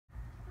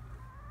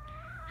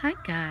Hi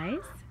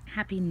guys,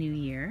 Happy New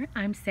Year.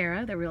 I'm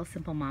Sarah, the Real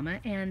Simple Mama,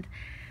 and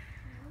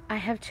I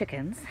have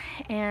chickens.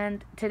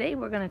 And today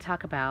we're going to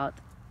talk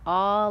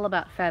all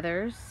about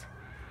feathers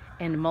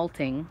and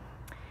molting,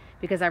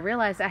 because I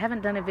realized I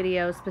haven't done a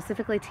video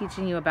specifically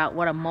teaching you about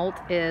what a molt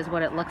is,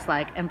 what it looks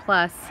like, and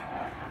plus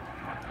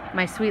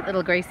my sweet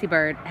little Gracie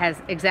bird has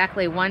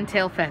exactly one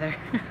tail feather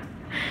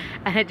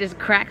and it just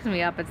cracks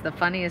me up. It's the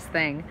funniest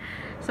thing.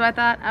 So I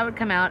thought I would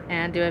come out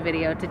and do a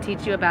video to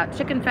teach you about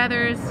chicken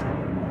feathers,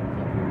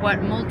 what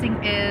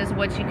molting is,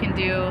 what you can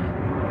do.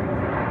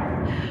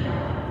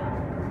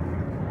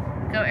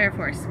 Go Air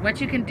Force. What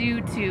you can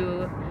do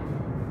to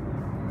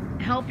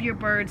help your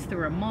birds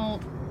through a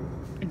molt.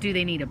 Do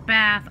they need a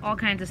bath? All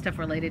kinds of stuff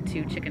related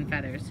to chicken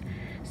feathers.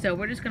 So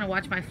we're just going to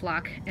watch my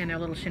flock and their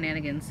little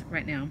shenanigans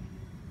right now.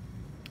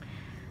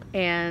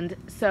 And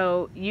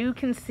so you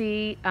can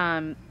see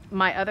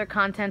my other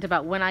content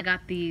about when I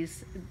got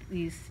these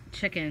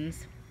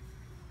chickens.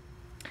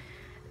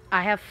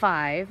 I have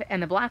 5,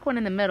 and the black one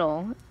in the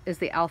middle is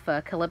the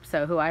alpha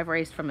Calypso, who I've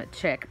raised from a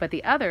chick. But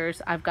the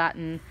others I've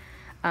gotten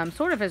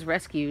sort of as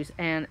rescues,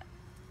 and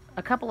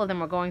a couple of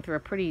them are going through a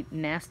pretty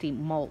nasty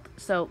molt.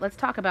 So let's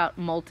talk about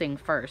molting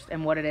first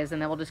and what it is,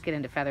 and then we'll just get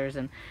into feathers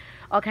and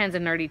all kinds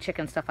of nerdy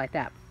chicken stuff like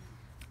that.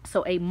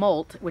 So a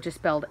molt, which is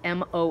spelled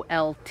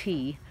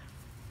M-O-L-T,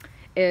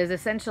 is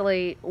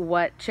essentially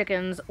what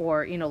chickens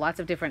or lots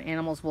of different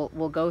animals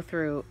will go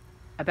through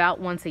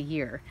about once a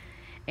year.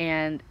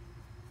 And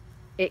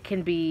it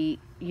can be,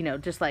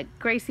 just like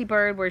Gracie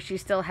bird, where she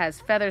still has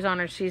feathers on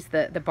her. She's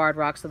the barred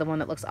rock, so the one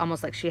that looks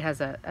almost like she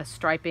has a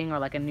striping or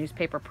like a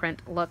newspaper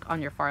print look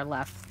on your far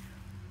left.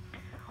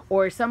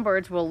 Or some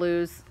birds will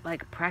lose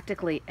like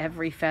practically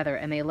every feather,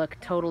 and they look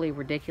totally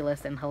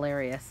ridiculous and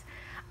hilarious.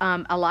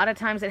 A lot of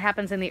times it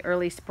happens in the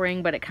early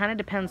spring, but it kind of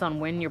depends on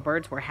when your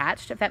birds were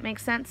hatched, if that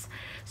makes sense.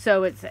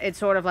 So it's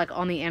sort of like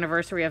on the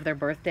anniversary of their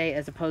birthday,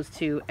 as opposed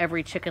to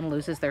every chicken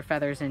loses their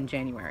feathers in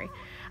January.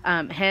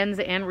 Hens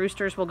and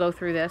roosters will go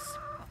through this.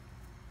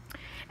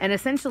 And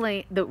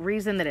essentially the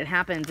reason that it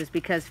happens is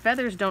because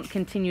feathers don't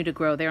continue to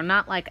grow. They're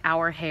not like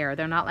our hair.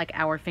 They're not like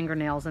our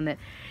fingernails, and that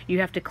you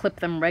have to clip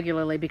them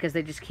regularly because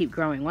they just keep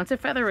growing. Once a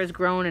feather is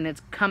grown and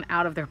it's come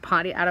out of their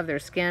body, out of their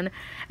skin,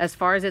 as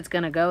far as it's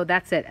going to go,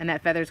 that's it. And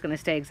that feather is going to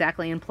stay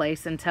exactly in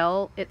place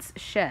until it's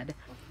shed.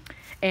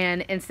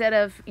 And instead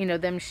of,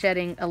 them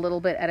shedding a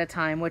little bit at a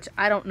time, which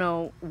I don't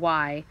know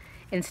why,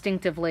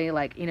 instinctively,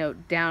 like,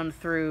 down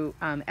through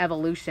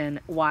evolution,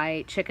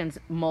 why chickens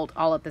molt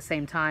all at the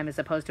same time as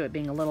opposed to it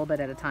being a little bit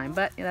at a time,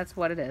 but that's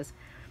what it is.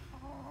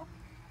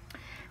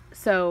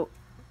 So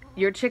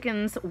your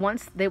chickens,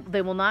 once they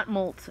will not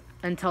molt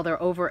until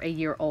they're over a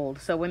year old.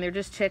 So when they're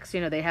just chicks,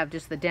 they have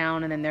just the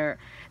down, and then their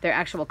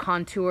actual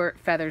contour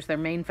feathers, their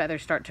main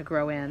feathers, start to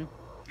grow in.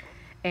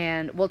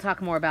 And we'll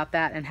talk more about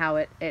that and how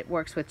it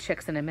works with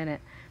chicks in a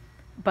minute.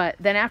 But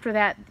then after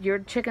that, your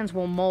chickens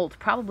will molt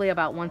probably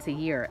about once a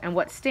year. And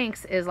what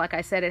stinks is, like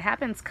I said, it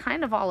happens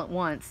kind of all at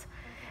once.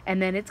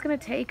 And then it's going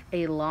to take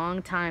a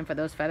long time for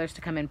those feathers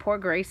to come in. Poor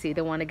Gracie,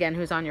 the one, again,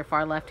 who's on your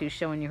far left, who's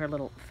showing you her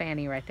little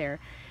fanny right there.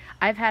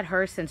 I've had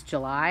her since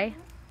July,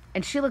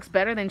 and she looks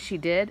better than she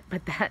did.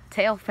 But that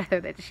tail feather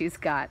that she's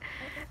got,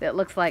 that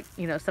looks like,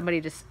 somebody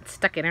just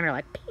stuck it in her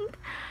like, pink.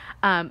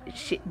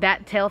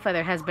 That tail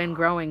feather has been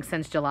growing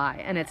since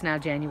July, and it's now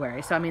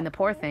January. So, I mean, the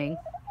poor thing.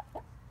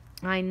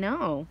 I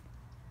know.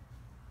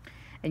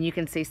 And you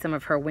can see some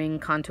of her wing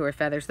contour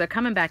feathers. They're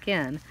coming back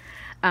in.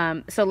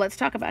 So let's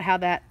talk about how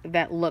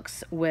that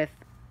looks with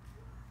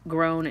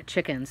grown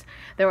chickens.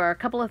 There are a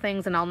couple of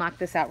things, and I'll knock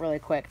this out really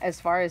quick. As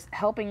far as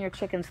helping your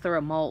chickens through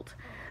a molt,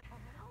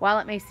 while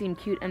it may seem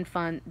cute and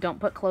fun,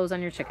 don't put clothes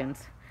on your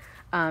chickens.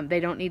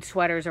 They don't need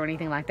sweaters or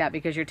anything like that,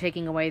 because you're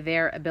taking away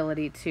their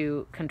ability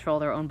to control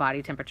their own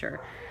body temperature.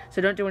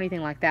 So don't do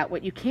anything like that.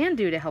 What you can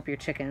do to help your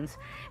chickens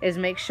is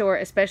make sure,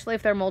 especially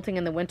if they're molting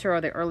in the winter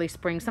or the early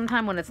spring,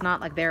 sometime when it's not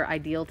like their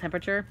ideal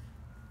temperature,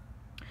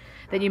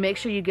 that you make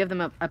sure you give them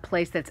a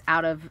place that's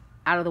out of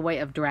the way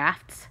of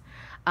drafts,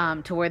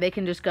 to where they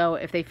can just go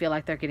if they feel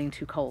like they're getting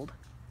too cold.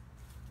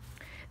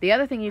 The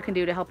other thing you can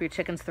do to help your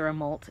chickens through a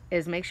molt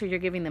is make sure you're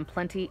giving them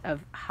plenty of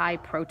high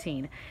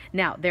protein.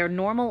 Now, their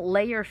normal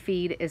layer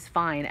feed is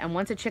fine, and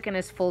once a chicken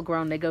is full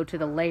grown, they go to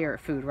the layer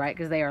food, right?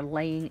 Because they are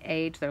laying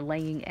age, they're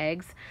laying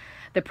eggs.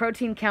 The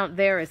protein count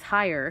there is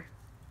higher,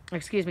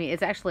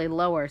 it's actually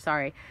lower,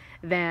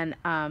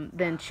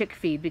 than chick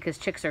feed, because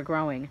chicks are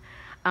growing.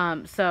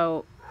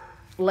 So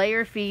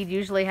layer feed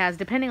usually has,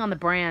 depending on the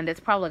brand, it's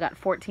probably got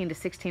 14 to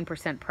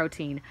 16%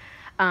 protein.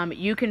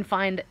 You can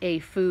find a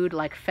food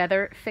like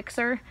Feather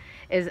Fixer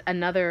is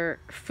another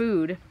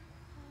food,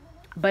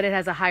 but it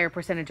has a higher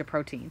percentage of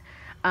protein.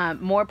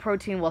 More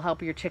protein will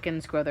help your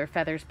chickens grow their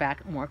feathers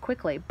back more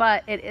quickly,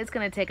 but it is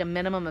going to take a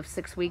minimum of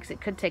 6 weeks. It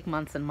could take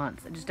months and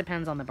months. It just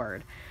depends on the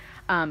bird.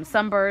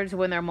 Some birds,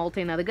 when they're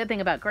molting, now the good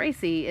thing about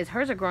Gracie is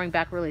hers are growing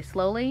back really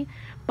slowly,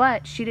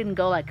 but she didn't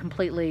go like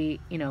completely,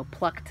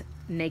 plucked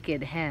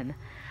naked hen.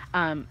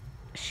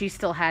 she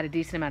still had a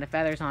decent amount of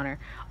feathers on her.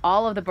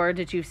 All of the birds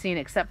that you've seen,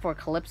 except for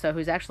Calypso,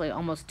 who's actually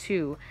almost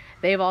 2,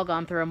 they've all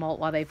gone through a molt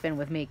while they've been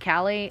with me.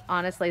 Callie,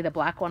 honestly, the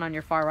black one on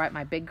your far right,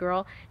 my big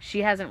girl,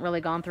 she hasn't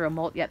really gone through a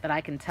molt yet that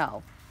I can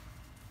tell.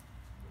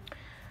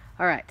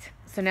 All right,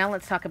 so now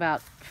let's talk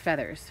about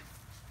feathers.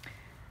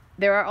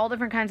 There are all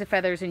different kinds of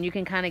feathers, and you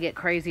can kind of get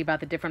crazy about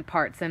the different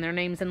parts and their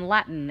names in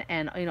Latin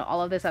and, you know,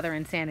 all of this other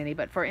insanity.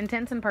 But for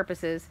intents and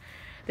purposes,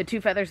 the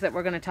 2 feathers that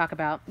we're going to talk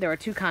about, there are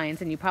 2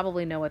 kinds, and you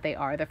probably know what they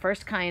are. The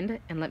first kind,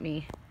 and let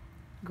me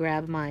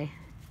grab my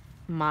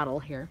model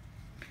here.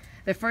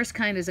 The first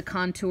kind is a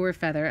contour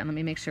feather, and let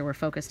me make sure we're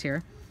focused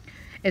here,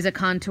 is a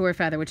contour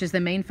feather, which is the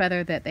main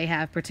feather that they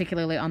have,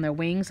 particularly on their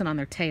wings and on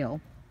their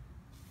tail.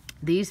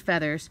 These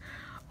feathers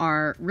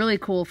are really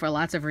cool for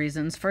lots of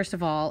reasons. First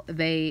of all,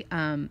 they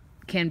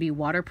can be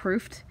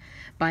waterproofed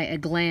by a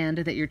gland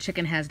that your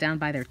chicken has down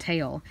by their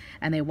tail,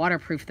 and they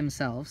waterproof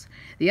themselves.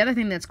 The other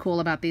thing that's cool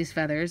about these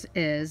feathers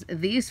is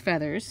these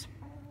feathers,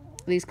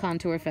 these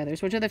contour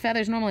feathers, which are the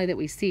feathers normally that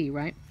we see,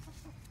 right?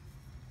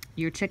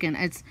 Your chicken,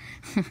 it's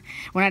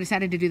when I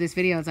decided to do this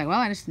video, it's like, well,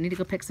 I just need to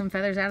go pick some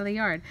feathers out of the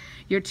yard.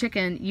 Your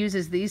chicken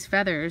uses these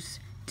feathers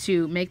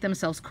to make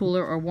themselves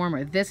cooler or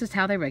warmer. This is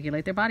how they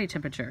regulate their body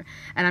temperature.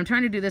 And I'm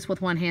trying to do this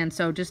with one hand,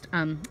 so just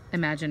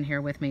imagine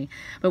here with me.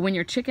 But when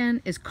your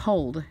chicken is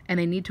cold and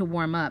they need to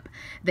warm up,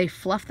 they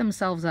fluff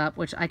themselves up,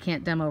 which I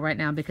can't demo right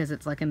now because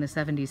it's like in the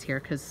 70s here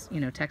because,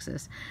 you know,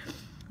 Texas.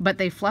 But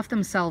they fluff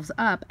themselves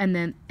up, and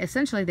then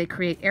essentially they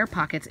create air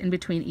pockets in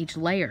between each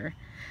layer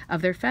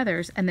of their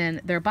feathers, and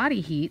then their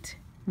body heat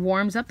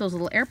warms up those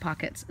little air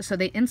pockets, so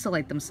they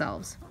insulate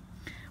themselves.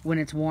 When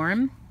it's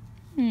warm,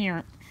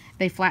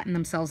 they flatten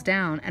themselves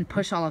down and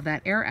push all of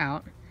that air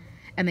out,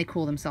 and they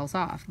cool themselves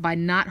off by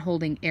not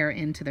holding air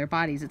into their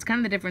bodies. It's kind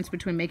of the difference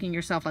between making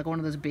yourself like one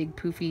of those big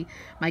poofy,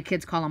 my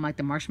kids call them like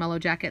the marshmallow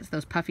jackets,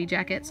 those puffy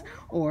jackets,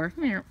 or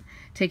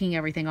taking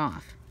everything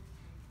off.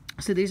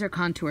 So these are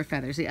contour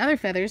feathers. The other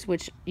feathers,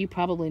 which you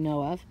probably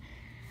know of,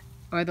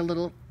 are the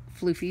little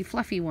floofy,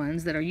 fluffy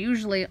ones that are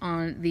usually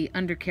on the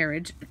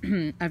undercarriage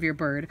of your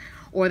bird,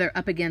 or they're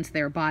up against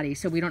their body.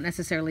 So we don't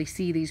necessarily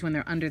see these when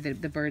they're under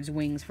the bird's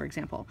wings, for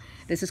example.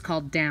 This is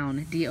called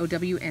down,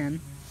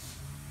 D-O-W-N.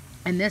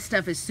 And this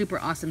stuff is super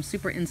awesome,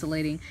 super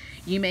insulating.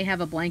 You may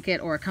have a blanket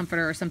or a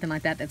comforter or something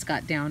like that that's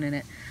got down in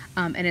it.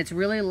 And it's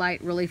really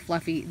light, really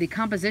fluffy. The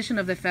composition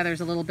of the feather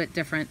is a little bit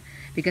different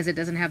because it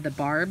doesn't have the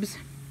barbs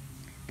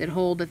that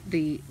hold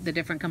the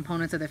different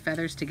components of the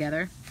feathers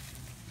together.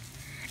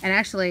 And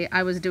actually,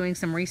 I was doing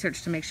some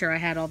research to make sure I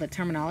had all the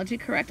terminology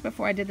correct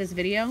before I did this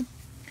video.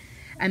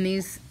 And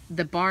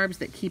the barbs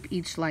that keep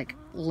each like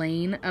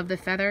lane of the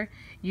feather,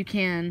 you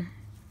can,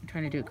 I'm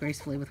trying to do it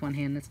gracefully with one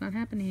hand, it's not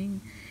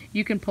happening.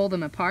 You can pull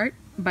them apart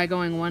by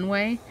going one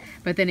way,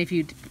 but then if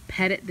you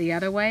pet it the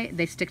other way,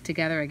 they stick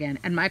together again.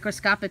 And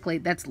microscopically,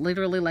 that's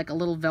literally like a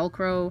little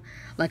Velcro,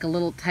 like a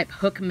little type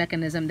hook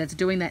mechanism that's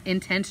doing that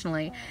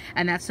intentionally.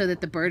 And that's so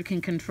that the bird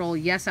can control,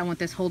 yes, I want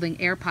this holding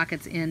air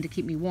pockets in to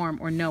keep me warm,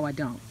 or no, I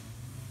don't.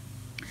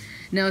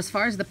 Now, as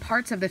far as the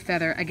parts of the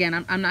feather,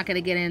 again, I'm not going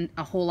to get in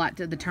a whole lot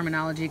to the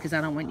terminology because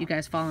I don't want you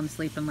guys falling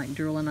asleep and like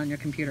drooling on your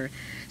computer.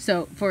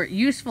 So for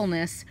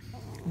usefulness,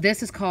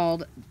 this is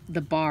called the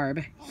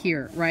barb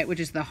here, right, which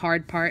is the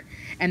hard part,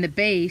 and the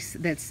base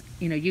that's,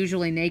 you know,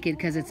 usually naked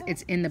because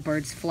it's in the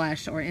bird's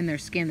flesh or in their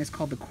skin is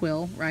called the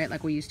quill, right,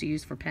 like we used to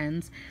use for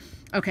pens.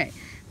 Okay,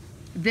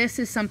 this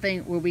is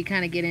something where we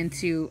kind of get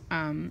into,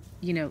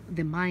 you know,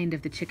 the mind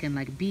of the chicken,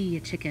 like be a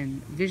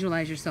chicken,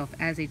 visualize yourself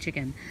as a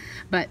chicken.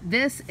 But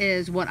this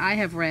is what I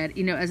have read,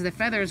 you know, as the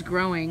feather is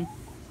growing,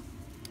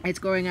 it's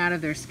growing out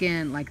of their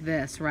skin like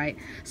this, right?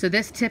 So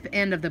this tip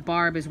end of the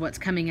barb is what's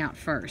coming out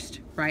first,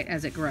 right,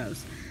 as it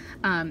grows.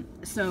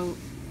 So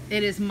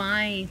it is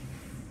my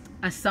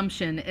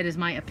assumption, it is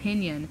my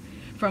opinion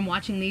from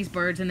watching these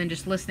birds and then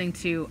just listening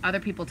to other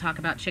people talk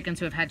about chickens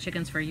who have had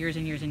chickens for years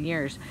and years and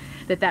years,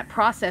 that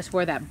process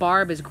where that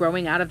barb is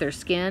growing out of their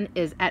skin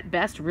is at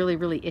best really,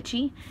 really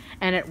itchy,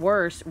 and at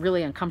worst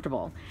really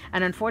uncomfortable.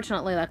 And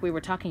unfortunately, like we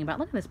were talking about,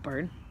 look at this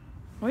bird.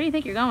 Where do you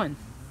think you're going?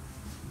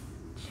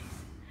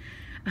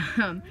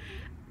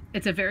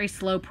 It's a very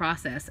slow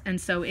process,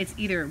 and so it's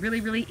either really,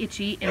 really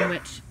itchy, in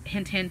which,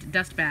 hint, hint,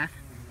 dust bath.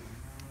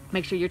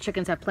 Make sure your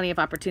chickens have plenty of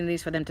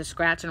opportunities for them to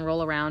scratch and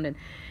roll around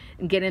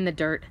and get in the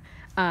dirt.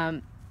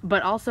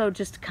 But also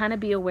just kind of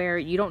be aware,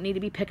 you don't need to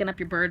be picking up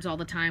your birds all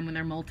the time when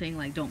they're molting.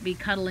 Like, don't be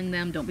cuddling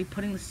them, don't be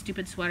putting the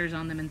stupid sweaters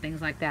on them and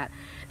things like that.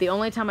 The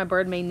only time a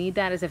bird may need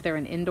that is if they're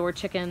an indoor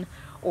chicken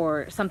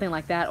or something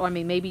like that. Or I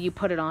mean, maybe you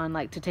put it on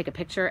like to take a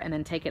picture and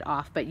then take it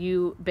off, but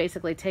you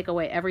basically take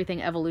away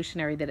everything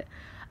evolutionary that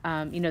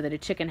you know, that a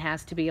chicken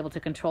has to be able to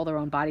control their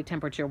own body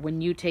temperature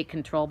when you take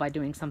control by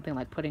doing something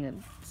like putting a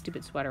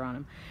stupid sweater on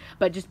them.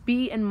 But just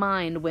be in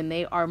mind, when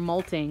they are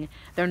molting,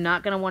 they're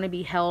not going to want to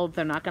be held,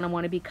 they're not going to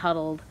want to be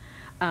cuddled.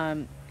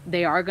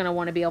 They are going to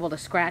want to be able to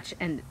scratch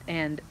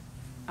and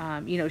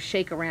you know,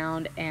 shake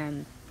around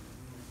and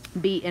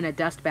be in a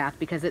dust bath,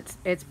 because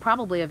it's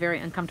probably a very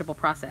uncomfortable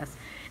process.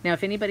 Now,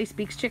 if anybody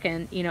speaks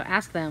chicken, you know,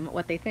 ask them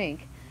what they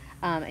think.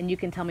 and you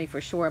can tell me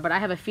for sure, but I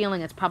have a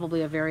feeling it's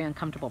probably a very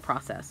uncomfortable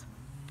process.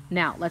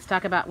 Now, let's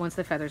talk about once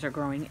the feathers are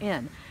growing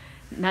in.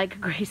 Nike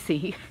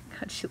Gracie,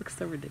 God, she looks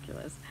so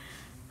ridiculous.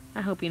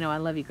 I hope you know I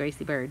love you,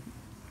 Gracie Bird.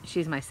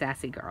 She's my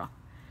sassy girl.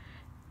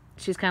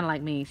 She's kind of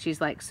like me.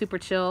 She's like super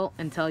chill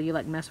until you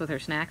like mess with her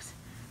snacks.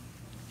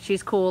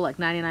 She's cool like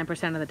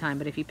 99% of the time,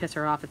 but if you piss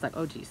her off, it's like,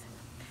 oh geez.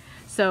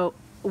 So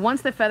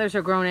once the feathers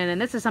are grown in, and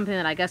this is something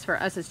that I guess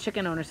for us as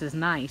chicken owners is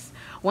nice.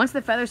 Once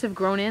the feathers have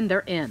grown in, they're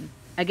in.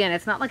 Again,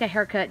 it's not like a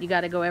haircut. You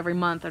got to go every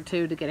month or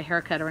two to get a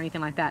haircut or anything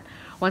like that.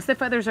 Once the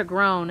feathers are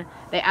grown,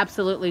 they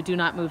absolutely do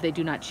not move. They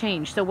do not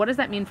change. So what does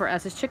that mean for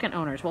us as chicken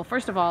owners? Well,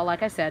 first of all,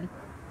 like I said,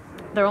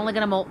 they're only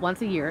going to molt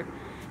once a year.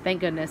 Thank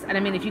goodness. And I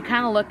mean, if you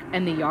kind of look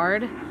in the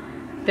yard,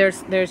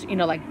 there's, you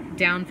know, like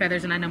down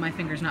feathers, and I know my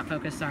finger's not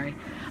focused, sorry.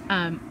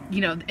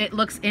 You know, it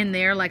looks in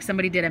there like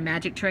somebody did a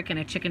magic trick and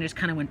a chicken just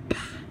kind of went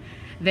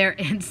there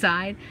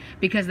inside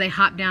because they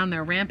hop down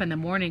their ramp in the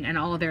morning and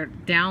all of their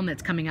down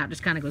that's coming out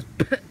just kind of goes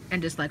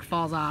and just like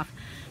falls off.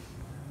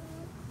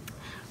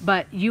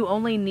 But you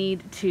only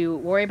need to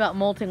worry about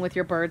molting with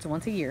your birds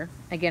once a year.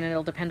 Again,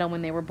 it'll depend on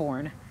when they were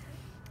born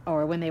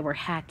or when they were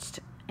hatched.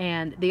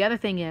 And the other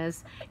thing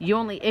is, you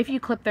only, if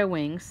you clip their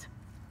wings,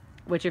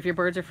 which if your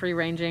birds are free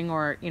ranging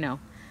or, you know,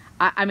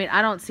 I mean,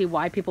 I don't see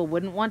why people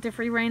wouldn't want to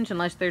free range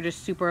unless they're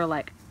just super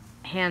like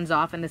hands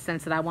off in the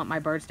sense that I want my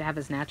birds to have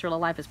as natural a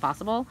life as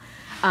possible.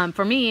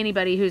 For me,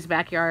 anybody who's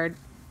backyard,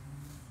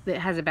 that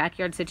has a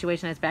backyard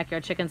situation, has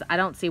backyard chickens, I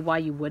don't see why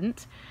you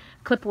wouldn't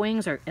clip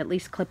wings, or at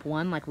least clip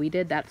one like we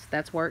did.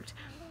 That's worked.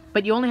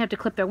 But you only have to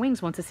clip their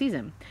wings once a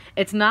season.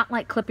 It's not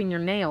like clipping your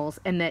nails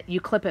and that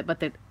you clip it, but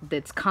that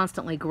it's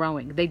constantly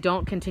growing. They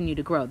don't continue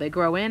to grow. They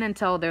grow in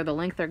until they're the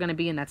length they're going to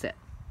be, and that's it.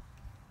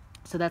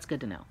 So that's good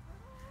to know.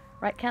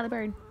 Right, Callie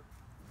Bird?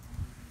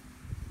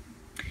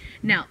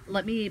 Now,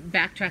 let me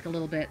backtrack a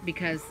little bit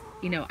because,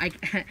 you know,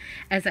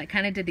 as I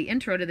kind of did the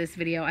intro to this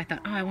video, I thought,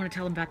 oh, I want to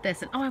tell them about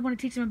this, and oh, I want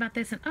to teach them about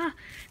this, and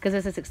because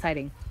this is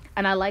exciting.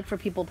 And I like for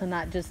people to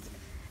not just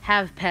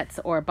have pets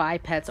or buy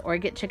pets or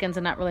get chickens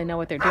and not really know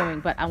what they're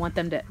doing, but I want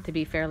them to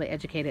be fairly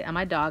educated. And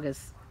my dog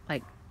is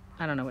like,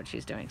 I don't know what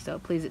she's doing, so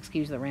please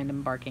excuse the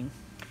random barking.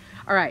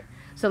 All right,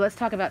 so let's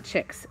talk about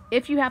chicks.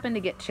 If you happen to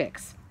get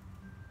chicks,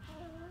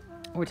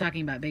 we're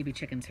talking about baby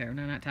chickens here.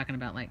 We're not talking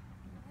about like,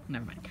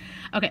 never mind.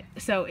 Okay,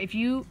 so if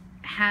you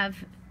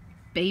have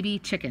baby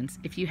chickens,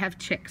 if you have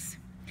chicks,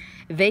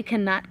 they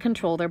cannot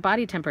control their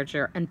body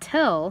temperature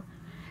until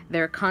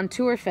their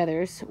contour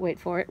feathers, wait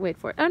for it,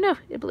 oh no,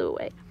 it blew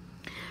away.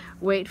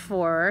 Wait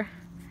for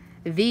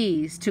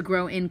these to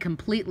grow in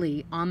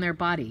completely on their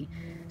body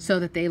so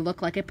that they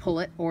look like a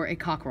pullet or a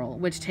cockerel,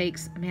 which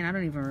takes, man, I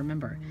don't even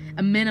remember,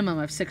 a minimum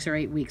of 6 or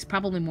 8 weeks,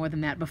 probably more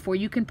than that, before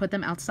you can put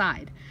them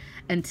outside.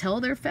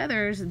 Until their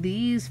feathers,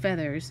 these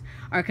feathers,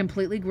 are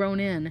completely grown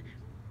in,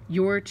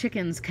 your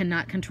chickens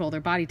cannot control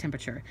their body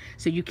temperature.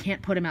 So you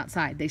can't put them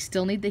outside. They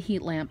still need the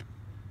heat lamp.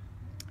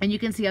 And you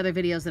can see other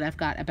videos that I've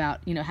got about,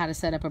 you know, how to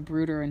set up a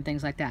brooder and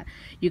things like that.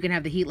 You can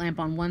have the heat lamp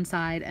on one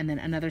side and then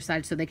another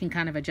side so they can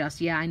kind of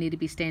adjust. Yeah, I need to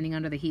be standing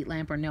under the heat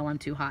lamp, or no, I'm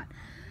too hot.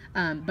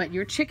 But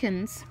your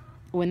chickens,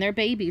 when they're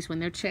babies, when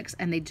they're chicks,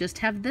 and they just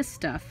have this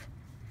stuff,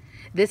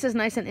 this is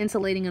nice and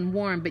insulating and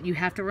warm, but you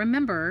have to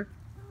remember,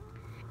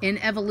 in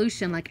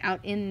evolution, like out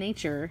in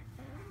nature,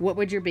 what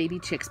would your baby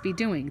chicks be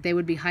doing? They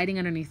would be hiding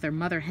underneath their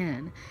mother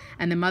hen,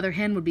 and the mother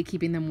hen would be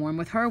keeping them warm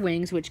with her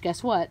wings, which,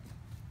 guess what?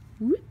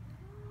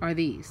 Are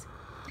these.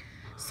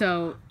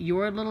 So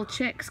your little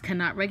chicks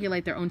cannot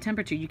regulate their own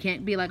temperature. You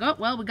can't be like, oh,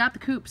 well, we got the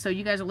coop, so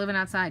you guys are living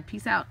outside.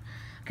 Peace out.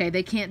 Okay,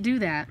 they can't do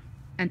that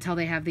until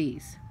they have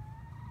these.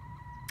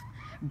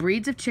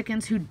 Breeds of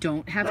chickens who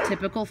don't have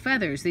typical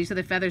feathers. These are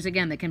the feathers,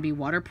 again, that can be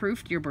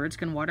waterproofed. Your birds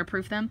can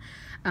waterproof them.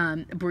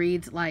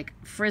 Breeds like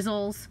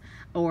frizzles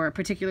or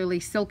particularly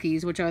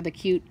silkies, which are the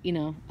cute, you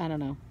know, I don't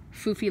know,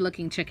 foofy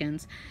looking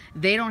chickens.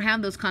 They don't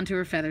have those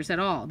contour feathers at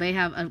all. They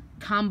have a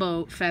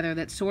combo feather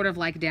that's sort of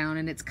like down,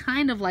 and it's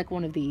kind of like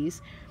one of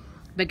these.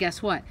 But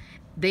guess what?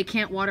 They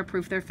can't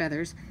waterproof their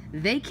feathers.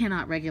 They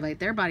cannot regulate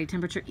their body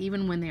temperature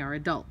even when they are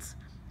adults.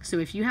 So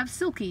if you have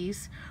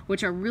silkies,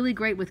 which are really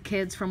great with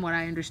kids, from what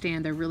I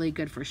understand, they're really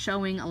good for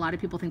showing. A lot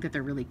of people think that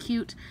they're really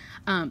cute.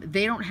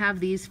 They don't have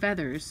these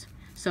feathers.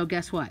 So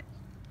guess what?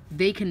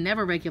 They can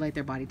never regulate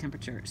their body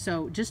temperature.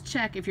 So just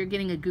check if you're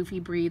getting a goofy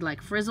breed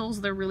like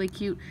frizzles. They're really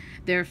cute.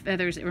 Their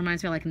feathers, it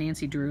reminds me of like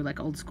Nancy Drew, like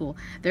old school.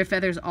 Their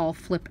feathers all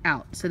flip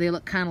out. So they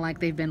look kind of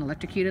like they've been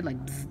electrocuted, like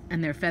bzz,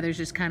 and their feathers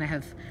just kind of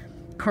have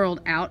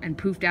curled out and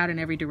poofed out in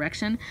every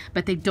direction.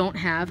 But they don't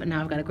have, and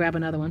now I've got to grab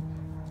another one.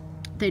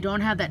 They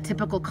don't have that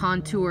typical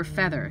contour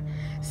feather.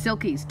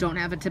 Silkies don't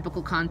have a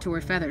typical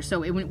contour feather.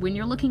 So when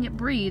you're looking at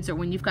breeds, or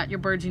when you've got your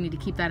birds, you need to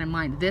keep that in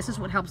mind. This is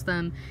what helps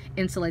them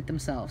insulate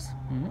themselves.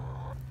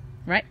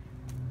 Right?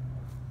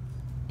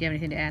 Do you have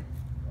anything to add?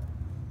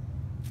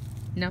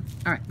 No?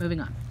 All right,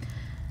 moving on.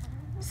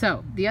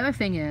 So the other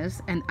thing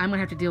is, and I'm gonna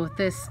have to deal with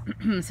this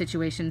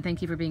situation.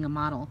 Thank you for being a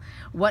model.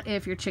 What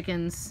if your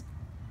chickens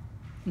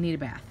need a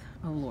bath?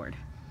 Oh Lord.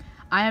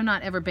 I have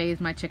not ever bathed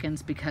my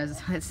chickens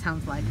because it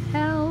sounds like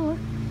hell.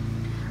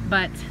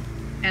 But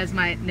as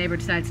my neighbor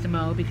decides to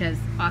mow, because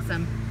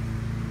awesome,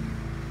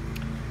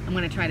 I'm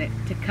going to try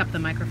to cup the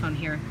microphone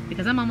here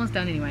because I'm almost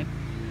done anyway.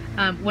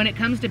 When it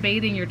comes to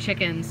bathing your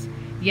chickens,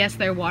 yes,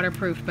 they're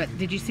waterproof, but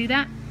did you see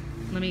that?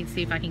 Let me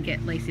see if I can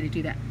get Lacey to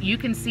do that. You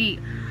can see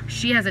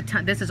she has a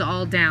ton. This is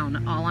all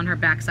down, all on her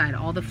backside.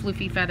 All the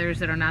floofy feathers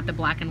that are not the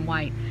black and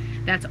white.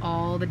 That's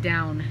all the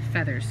down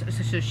feathers.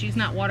 So she's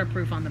not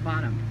waterproof on the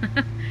bottom.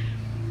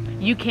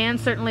 You can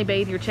certainly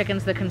bathe your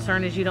chickens. The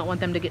concern is you don't want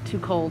them to get too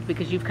cold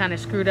because you've kind of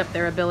screwed up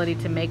their ability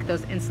to make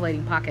those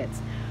insulating pockets.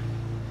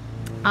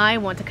 I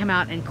want to come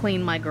out and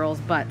clean my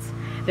girls' butts.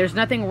 There's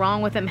nothing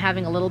wrong with them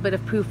having a little bit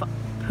of poop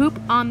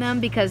on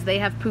them because they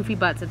have poofy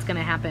butts. It's going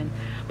to happen.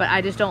 But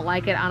I just don't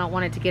like it. I don't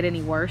want it to get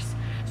any worse.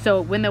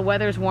 So when the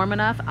weather's warm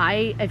enough,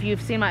 if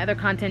you've seen my other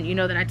content, you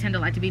know that I tend to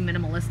like to be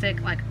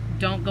minimalistic. Like,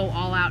 don't go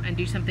all out and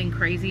do something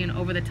crazy and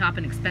over the top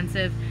and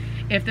expensive.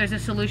 If there's a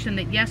solution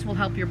that yes will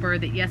help your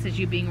bird, that yes is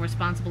you being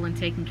responsible and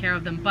taking care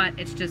of them, but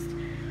it's just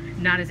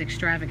not as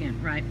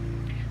extravagant, right?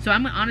 So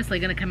I'm honestly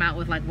going to come out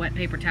with like wet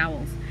paper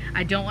towels.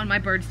 I don't want my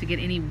birds to get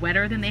any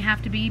wetter than they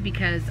have to be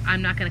because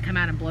I'm not going to come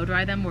out and blow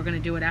dry them. We're going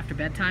to do it after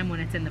bedtime when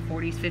it's in the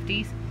 40s,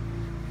 50s.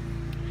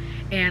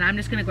 And I'm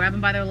just going to grab them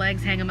by their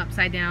legs, hang them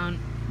upside down,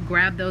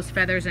 grab those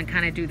feathers and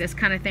kind of do this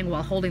kind of thing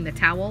while holding the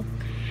towel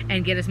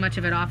and get as much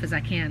of it off as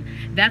I can.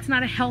 That's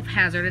not a health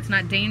hazard. It's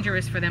not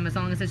dangerous for them as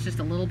long as it's just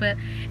a little bit.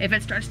 If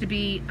it starts to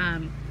be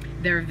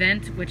their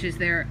vent, which is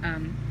their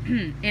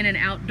in and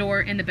out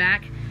door in the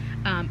back,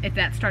 if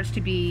that starts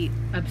to be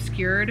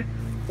obscured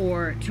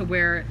or to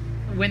where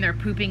when they're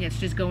pooping it's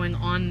just going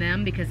on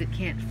them because it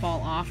can't fall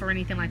off or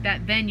anything like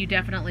that, then you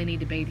definitely need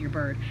to bathe your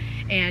bird.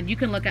 And you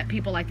can look at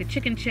people like the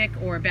Chicken Chick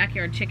or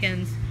Backyard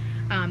Chickens.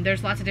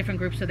 There's lots of different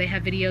groups, so they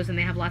have videos and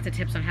they have lots of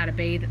tips on how to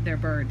bathe their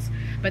birds.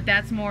 But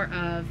that's more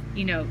of,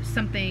 you know,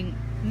 something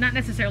not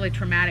necessarily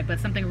traumatic, but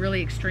something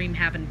really extreme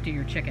happened to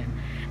your chicken.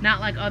 Not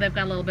like, oh, they've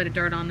got a little bit of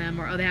dirt on them,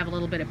 or oh, they have a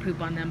little bit of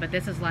poop on them, but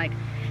this is like,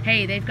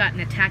 hey, they've gotten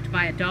attacked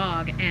by a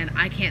dog and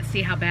I can't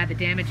see how bad the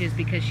damage is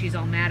because she's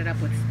all matted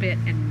up with spit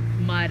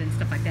and mud and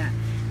stuff like that.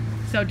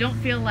 So don't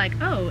feel like,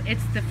 oh,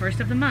 it's the first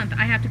of the month,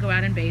 I have to go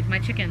out and bathe my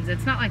chickens.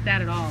 It's not like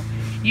that at all.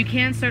 You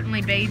can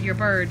certainly bathe your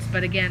birds,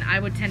 but again,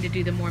 I would tend to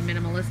do the more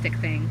minimalistic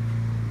thing,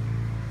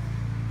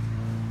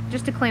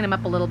 just to clean them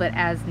up a little bit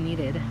as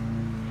needed.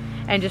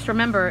 And just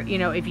remember, you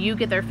know, if you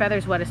get their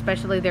feathers wet,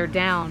 especially their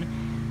down,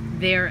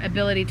 their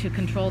ability to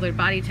control their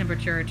body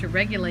temperature, to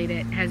regulate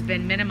it, has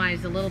been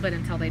minimized a little bit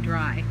until they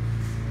dry.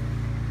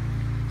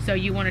 So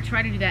you want to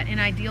try to do that in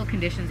ideal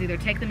conditions. Either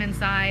take them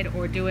inside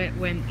or do it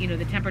when, you know,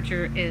 the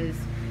temperature is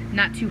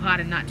not too hot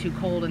and not too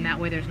cold, and that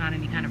way there's not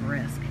any kind of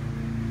risk.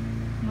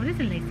 What is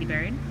a lacy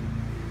bird?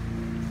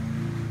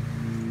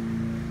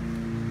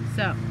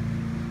 So,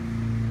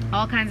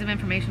 all kinds of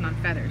information on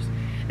feathers.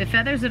 The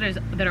feathers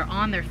that are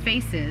on their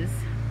faces,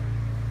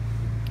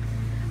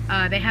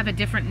 they have a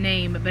different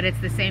name, but it's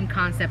the same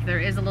concept. There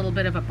is a little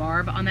bit of a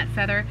barb on that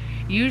feather.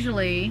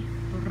 Usually,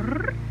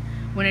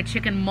 when a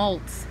chicken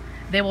molts,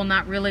 they will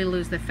not really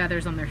lose the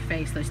feathers on their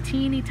face. Those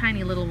teeny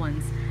tiny little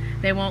ones,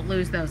 they won't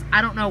lose those.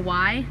 I don't know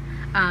why.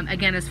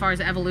 Again, as far as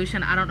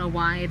evolution, I don't know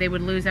why they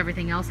would lose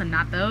everything else and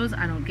not those.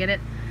 I don't get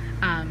it.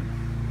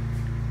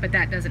 But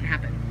that doesn't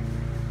happen.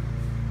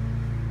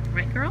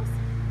 Right, girls?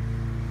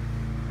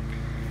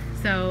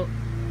 So,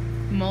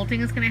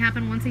 molting is going to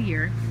happen once a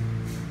year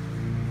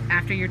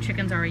after your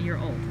chickens are a year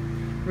old.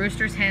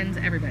 Roosters, hens,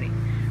 everybody.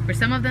 For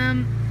some of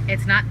them,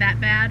 it's not that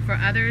bad. For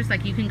others,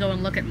 like you can go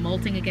and look at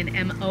molting, again,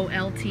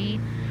 M-O-L-T,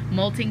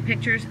 molting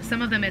pictures.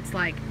 Some of them it's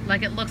like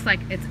it looks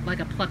like it's like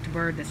a plucked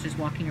bird that's just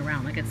walking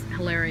around. Like, it's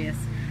hilarious.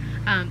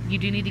 You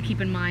do need to keep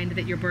in mind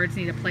that your birds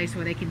need a place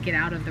where they can get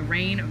out of the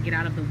rain or get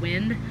out of the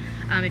wind.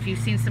 If you've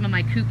seen some of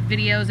my coop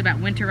videos about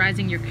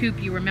winterizing your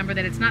coop, you remember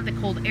that it's not the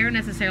cold air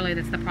necessarily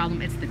that's the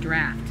problem, it's the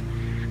draft.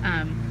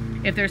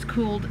 If there's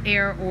cooled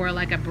air or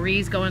like a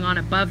breeze going on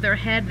above their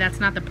head, that's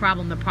not the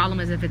problem. The problem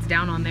is if it's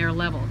down on their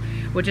level,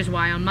 which is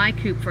why on my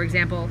coop, for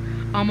example,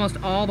 almost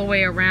all the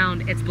way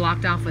around it's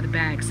blocked off with a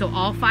bag. So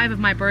all 5 of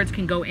my birds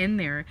can go in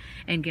there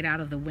and get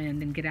out of the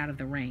wind and get out of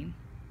the rain.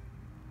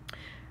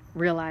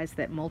 Realize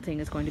that molting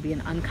is going to be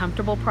an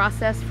uncomfortable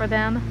process for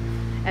them.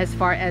 As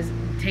far as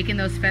taking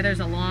those feathers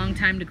a long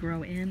time to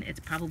grow in,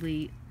 it's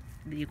probably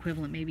the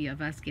equivalent maybe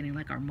of us getting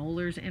like our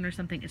molars in or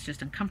something. It's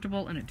just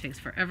uncomfortable and it takes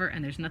forever,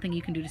 and there's nothing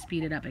you can do to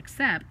speed it up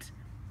except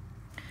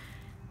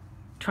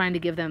trying to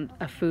give them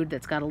a food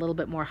that's got a little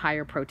bit more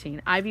higher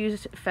protein. I've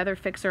used Feather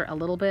Fixer a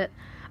little bit.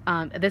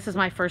 This is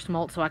my first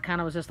molt, so I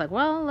kind of was just like,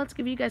 well, let's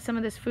give you guys some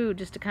of this food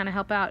just to kind of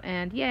help out,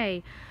 and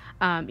yay.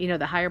 You know,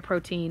 the higher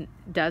protein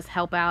does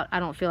help out. I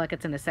don't feel like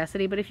it's a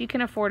necessity, but if you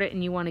can afford it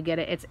and you want to get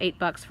it, it's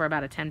 $8 for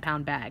about a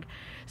 10-pound bag.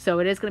 So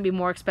it is going to be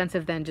more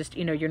expensive than just,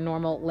 you know, your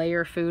normal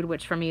layer food,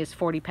 which for me is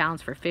 40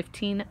 pounds for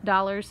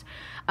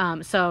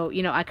 $15. So,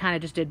 you know, I kind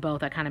of just did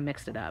both. I kind of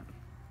mixed it up.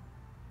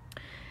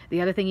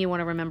 The other thing you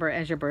want to remember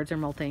as your birds are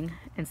molting,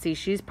 and see,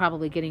 she's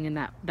probably getting in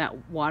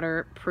that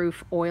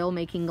waterproof oil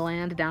making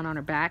gland down on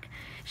her back.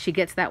 She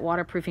gets that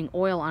waterproofing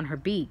oil on her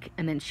beak,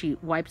 and then she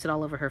wipes it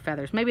all over her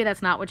feathers. Maybe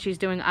that's not what she's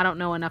doing. I don't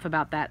know enough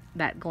about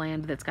that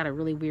gland that's got a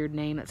really weird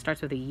name that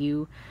starts with a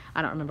U.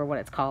 I don't remember what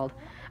it's called.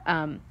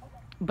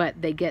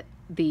 But they get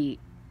the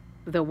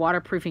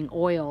waterproofing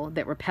oil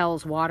that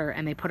repels water,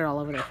 and they put it all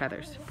over their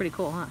feathers. Pretty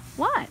cool, huh?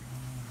 What?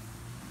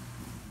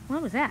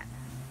 What was that?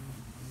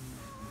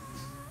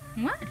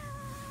 What?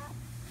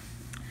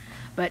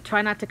 But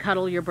try not to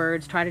cuddle your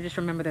birds. Try to just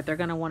remember that they're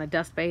going to want to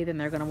dust bathe,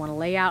 and they're going to want to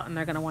lay out, and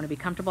they're going to want to be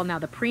comfortable. Now,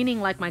 the preening,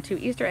 like my 2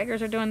 Easter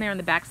eggers are doing there in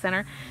the back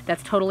center,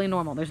 that's totally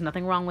normal. There's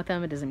nothing wrong with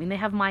them. It doesn't mean they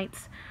have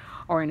mites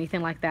or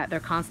anything like that. They're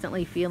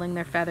constantly feeling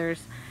their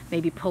feathers,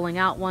 maybe pulling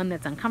out one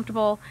that's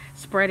uncomfortable,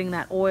 spreading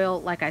that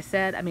oil. Like I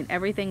said, I mean,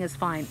 everything is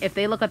fine. If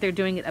they look like they're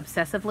doing it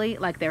obsessively,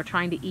 like they're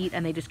trying to eat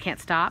and they just can't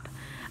stop,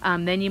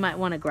 then you might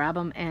want to grab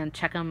them and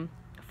check them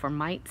for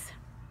mites.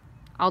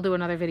 I'll do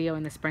another video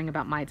in the spring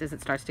about mites as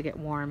it starts to get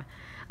warm.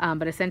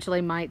 But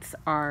essentially mites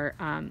are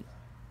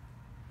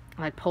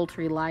like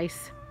poultry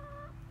lice.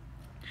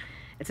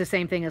 It's the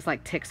same thing as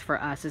like ticks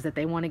for us, is that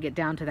they want to get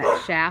down to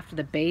that shaft,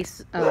 the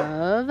base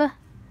of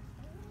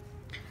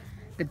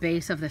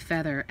the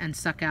feather, and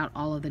suck out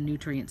all of the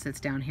nutrients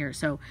that's down here.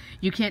 So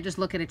you can't just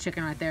look at a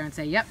chicken right there and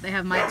say, yep, they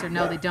have mites, or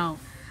no, they don't,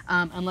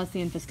 unless the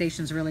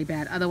infestation's really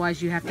bad.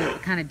 Otherwise, you have to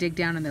kind of dig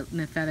down in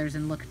the feathers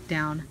and look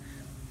down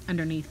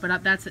underneath.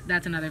 But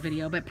that's another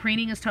video. But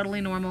preening is totally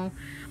normal,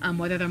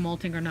 whether they're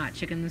molting or not.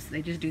 Chickens,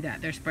 they just do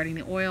that. They're spreading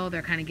the oil.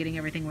 They're kind of getting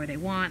everything where they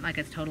want. Like,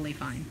 it's totally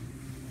fine.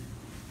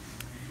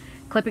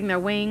 Clipping their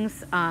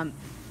wings.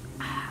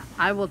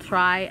 I will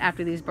try,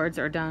 after these birds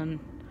are done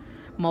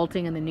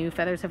molting and the new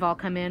feathers have all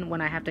come in, when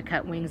I have to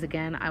cut wings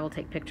again, I will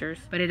take pictures.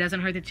 But it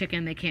doesn't hurt the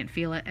chicken. They can't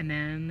feel it, and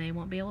then they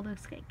won't be able to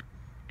escape.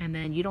 And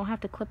then you don't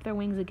have to clip their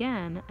wings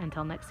again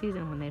until next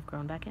season when they've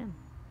grown back in.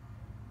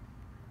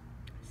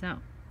 So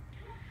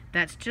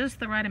that's just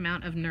the right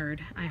amount of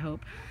nerd, I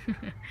hope,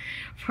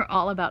 for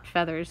all about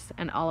feathers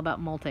and all about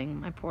molting.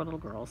 My poor little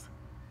girls.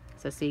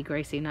 So see,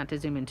 Gracie, not to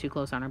zoom in too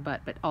close on her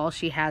butt, but all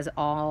she has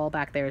all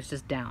back there is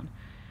just down.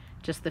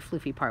 Just the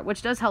floofy part,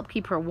 which does help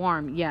keep her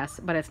warm, yes,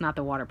 but it's not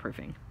the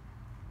waterproofing.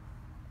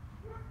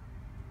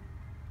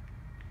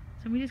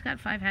 So we just got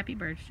 5 happy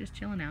birds just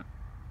chilling out.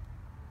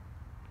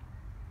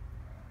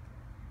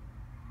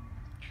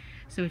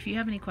 So if you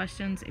have any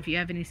questions, if you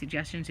have any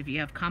suggestions, if you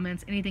have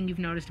comments, anything you've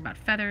noticed about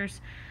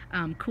feathers,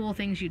 cool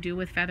things you do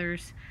with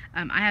feathers.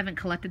 I haven't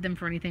collected them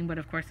for anything, but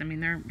of course, I mean,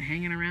 they're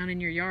hanging around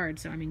in your yard.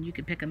 So, I mean, you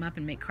could pick them up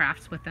and make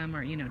crafts with them,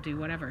 or, you know, do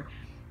whatever.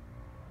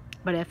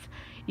 But if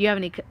you have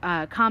any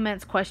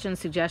comments, questions,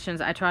 suggestions,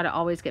 I try to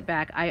always get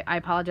back. I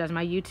apologize.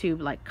 My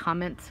YouTube, like,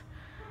 comment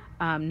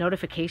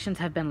notifications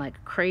have been,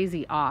 like,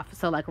 crazy off.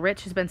 So, like,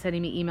 Rich has been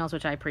sending me emails,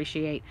 which I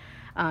appreciate.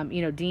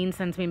 You know, Dean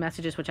sends me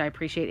messages, which I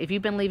appreciate. If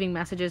you've been leaving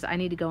messages, I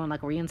need to go and,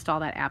 like, reinstall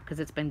that app because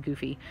it's been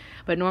goofy.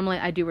 But normally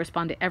I do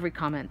respond to every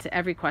comment, to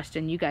every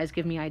question. You guys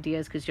give me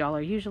ideas because y'all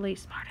are usually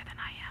smarter than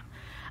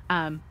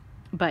I am.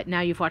 But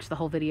now you've watched the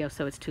whole video,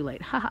 so it's too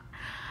late.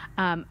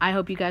 I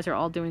hope you guys are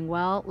all doing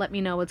well. Let me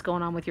know what's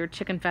going on with your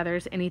chicken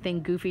feathers.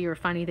 Anything goofy or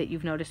funny that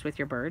you've noticed with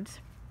your birds.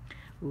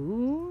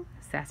 Ooh,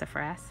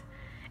 sassafras.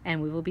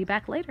 And we will be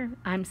back later.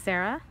 I'm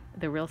Sarah,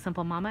 the Real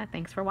Simple Mama.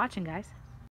 Thanks for watching, guys.